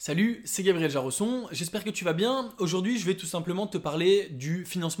Salut, c'est Gabriel Jarosson, j'espère que tu vas bien. Aujourd'hui, je vais tout simplement te parler du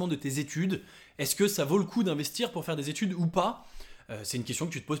financement de tes études. Est-ce que ça vaut le coup d'investir pour faire des études ou pas? C'est une question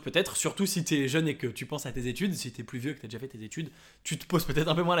que tu te poses peut-être, surtout si tu es jeune et que tu penses à tes études. Si tu es plus vieux et que tu as déjà fait tes études, tu te poses peut-être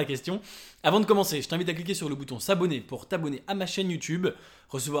un peu moins la question. Avant de commencer, je t'invite à cliquer sur le bouton s'abonner pour t'abonner à ma chaîne YouTube,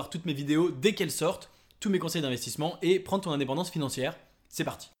 recevoir toutes mes vidéos dès qu'elles sortent, tous mes conseils d'investissement et prendre ton indépendance financière. C'est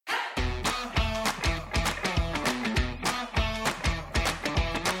parti.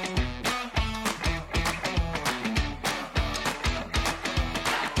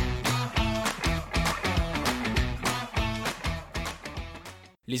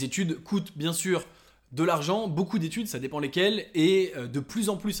 Les études coûtent bien sûr de l'argent, beaucoup d'études, ça dépend lesquelles, et de plus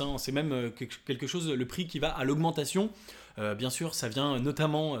en plus, c'est même quelque chose, le prix qui va à l'augmentation. Bien sûr, ça vient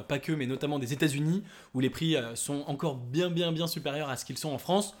notamment, pas que, mais notamment des États-Unis, où les prix sont encore bien supérieurs à ce qu'ils sont en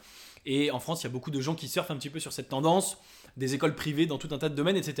France. Et en France, il y a beaucoup de gens qui surfent un petit peu sur cette tendance, des écoles privées dans tout un tas de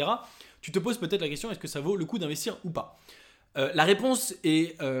domaines, etc. Tu te poses peut-être la question, est-ce que ça vaut le coup d'investir ou pas? La réponse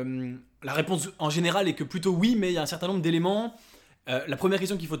en général est que plutôt oui, mais il y a un certain nombre d'éléments. La première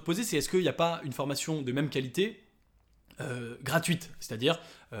question qu'il faut te poser, c'est est-ce qu'il n'y a pas une formation de même qualité gratuite, c'est-à-dire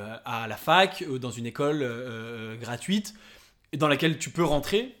à la fac, dans une école gratuite, dans laquelle tu peux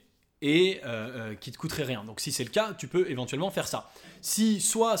rentrer et qui ne te coûterait rien. Donc si c'est le cas, tu peux éventuellement faire ça. Si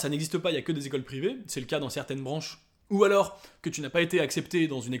soit ça n'existe pas, il n'y a que des écoles privées, c'est le cas dans certaines branches, ou alors que tu n'as pas été accepté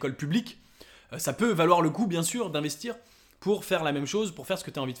dans une école publique, ça peut valoir le coup, bien sûr, d'investir pour faire la même chose, pour faire ce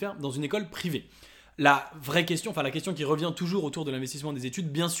que tu as envie de faire dans une école privée. La vraie question, la question qui revient toujours autour de l'investissement des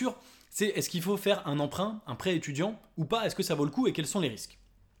études, bien sûr, c'est est-ce qu'il faut faire un emprunt, un prêt étudiant ou pas? Est-ce que ça vaut le coup et quels sont les risques?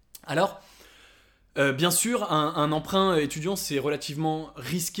 Alors, bien sûr, un emprunt étudiant, c'est relativement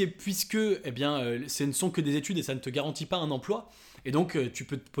risqué puisque ce ne sont que des études et ça ne te garantit pas un emploi. Et donc, tu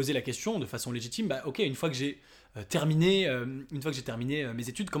peux te poser la question de façon légitime, ok, une fois que j'ai terminé mes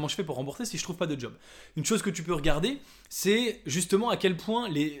études, comment je fais pour rembourser si je trouve pas de job? Une chose que tu peux regarder, c'est justement à quel point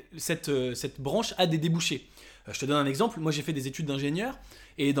cette branche a des débouchés. Je te donne un exemple, moi j'ai fait des études d'ingénieur,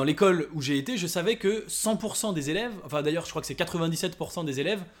 et dans l'école où j'ai été, je savais que 100% des élèves, enfin d'ailleurs je crois que c'est 97% des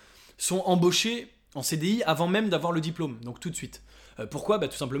élèves, sont embauchés en CDI avant même d'avoir le diplôme, donc tout de suite. Pourquoi?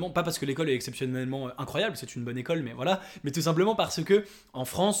 Tout simplement, pas parce que l'école est exceptionnellement incroyable, c'est une bonne école, mais voilà, mais tout simplement parce que en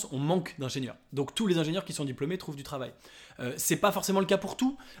France, on manque d'ingénieurs. Donc tous les ingénieurs qui sont diplômés trouvent du travail. C'est pas forcément le cas pour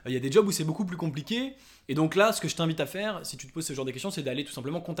tout. Il y a des jobs où c'est beaucoup plus compliqué. Et donc là, ce que je t'invite à faire, si tu te poses ce genre de questions, c'est d'aller tout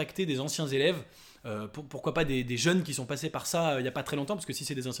simplement contacter des anciens élèves. Pourquoi pas des jeunes qui sont passés par ça il n'y a pas très longtemps, parce que si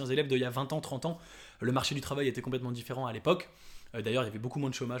c'est des anciens élèves d'il y a 20 ans, 30 ans, le marché du travail était complètement différent à l'époque. D'ailleurs, il y avait beaucoup moins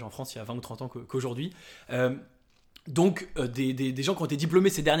de chômage en France il y a 20 ou 30 ans qu'aujourd'hui. Donc, des gens qui ont été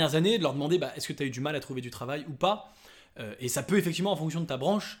diplômés ces dernières années, de leur demander est-ce que tu as eu du mal à trouver du travail ou pas, et ça peut effectivement, en fonction de ta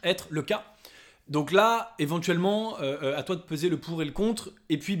branche, être le cas. Donc là, éventuellement, à toi de peser le pour et le contre.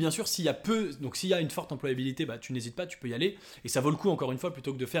 Et puis, bien sûr, s'il y a une forte employabilité, tu n'hésites pas, tu peux y aller. Et ça vaut le coup, encore une fois,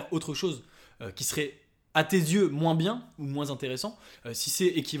 plutôt que de faire autre chose qui serait à tes yeux moins bien ou moins intéressant. Si c'est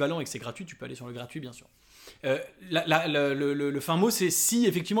équivalent et que c'est gratuit, tu peux aller sur le gratuit, bien sûr. Le fin mot, c'est si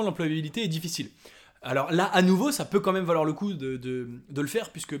effectivement l'employabilité est difficile. Alors là, à nouveau, ça peut quand même valoir le coup de le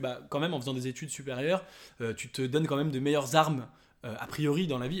faire, puisque quand même, en faisant des études supérieures, tu te donnes quand même de meilleures armes, a priori,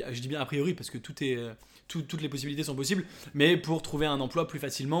 dans la vie. Je dis bien a priori, parce que toutes les possibilités sont possibles, mais pour trouver un emploi plus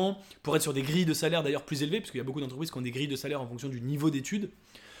facilement, pour être sur des grilles de salaire d'ailleurs plus élevées, parce qu'il y a beaucoup d'entreprises qui ont des grilles de salaire en fonction du niveau d'études,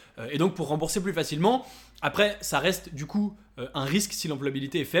 et donc pour rembourser plus facilement. Après, ça reste du coup un risque si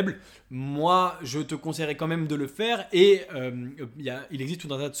l'employabilité est faible. Moi, je te conseillerais quand même de le faire, et il existe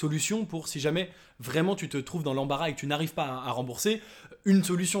tout un tas de solutions pour si jamais vraiment tu te trouves dans l'embarras et que tu n'arrives pas à rembourser. Une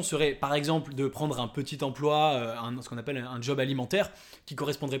solution serait par exemple de prendre un petit emploi, ce qu'on appelle un job alimentaire, qui ne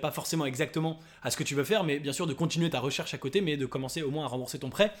correspondrait pas forcément exactement à ce que tu veux faire, mais bien sûr de continuer ta recherche à côté, mais de commencer au moins à rembourser ton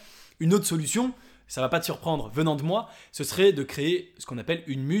prêt. Une autre solution, ça va pas te surprendre venant de moi, ce serait de créer ce qu'on appelle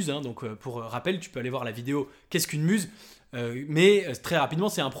une muse. Donc pour rappel, tu peux aller voir la vidéo Qu'est-ce qu'une muse? Mais très rapidement,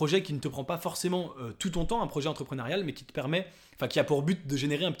 c'est un projet qui ne te prend pas forcément tout ton temps, un projet entrepreneurial, mais qui a pour but de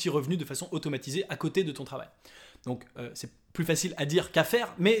générer un petit revenu de façon automatisée à côté de ton travail. Donc c'est plus facile à dire qu'à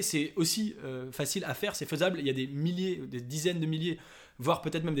faire, mais c'est aussi facile à faire, c'est faisable. Il y a des milliers, des dizaines de milliers, voire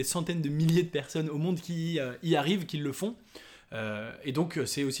peut-être même des centaines de milliers de personnes au monde qui y arrivent, qui le font. Et donc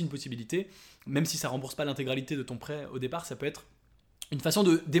c'est aussi une possibilité, même si ça ne rembourse pas l'intégralité de ton prêt au départ, ça peut être une façon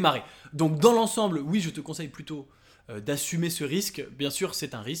de démarrer. Donc dans l'ensemble, oui, je te conseille plutôt d'assumer ce risque. Bien sûr,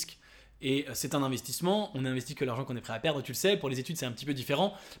 c'est un risque et c'est un investissement. On n'investit que l'argent qu'on est prêt à perdre, tu le sais. Pour les études, c'est un petit peu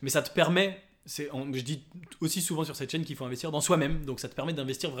différent, mais ça te permet, je dis aussi souvent sur cette chaîne qu'il faut investir dans soi-même. Donc ça te permet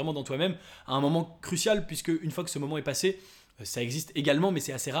d'investir vraiment dans toi-même à un moment crucial, puisque une fois que ce moment est passé, Ça existe également, mais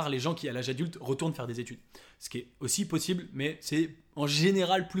c'est assez rare les gens qui à l'âge adulte retournent faire des études. Ce qui est aussi possible, mais c'est en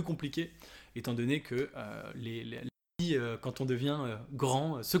général plus compliqué, étant donné que la vie, quand on devient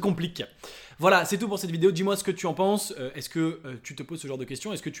grand, se complique. Voilà, c'est tout pour cette vidéo. Dis-moi ce que tu en penses. Est-ce que tu te poses ce genre de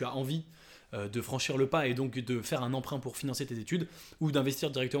questions? Est-ce que tu as envie de franchir le pas et donc de faire un emprunt pour financer tes études ou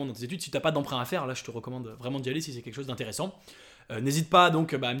d'investir directement dans tes études? Si tu n'as pas d'emprunt à faire, là je te recommande vraiment d'y aller si c'est quelque chose d'intéressant. N'hésite pas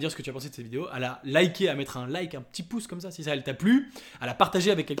donc à me dire ce que tu as pensé de cette vidéo, à la liker, à mettre un like, un petit pouce comme ça si ça elle t'a plu, à la partager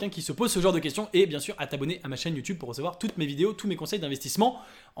avec quelqu'un qui se pose ce genre de questions et bien sûr à t'abonner à ma chaîne YouTube pour recevoir toutes mes vidéos, tous mes conseils d'investissement.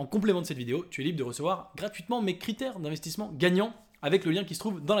 En complément de cette vidéo, tu es libre de recevoir gratuitement mes critères d'investissement gagnants avec le lien qui se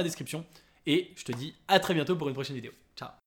trouve dans la description. Et je te dis à très bientôt pour une prochaine vidéo. Ciao.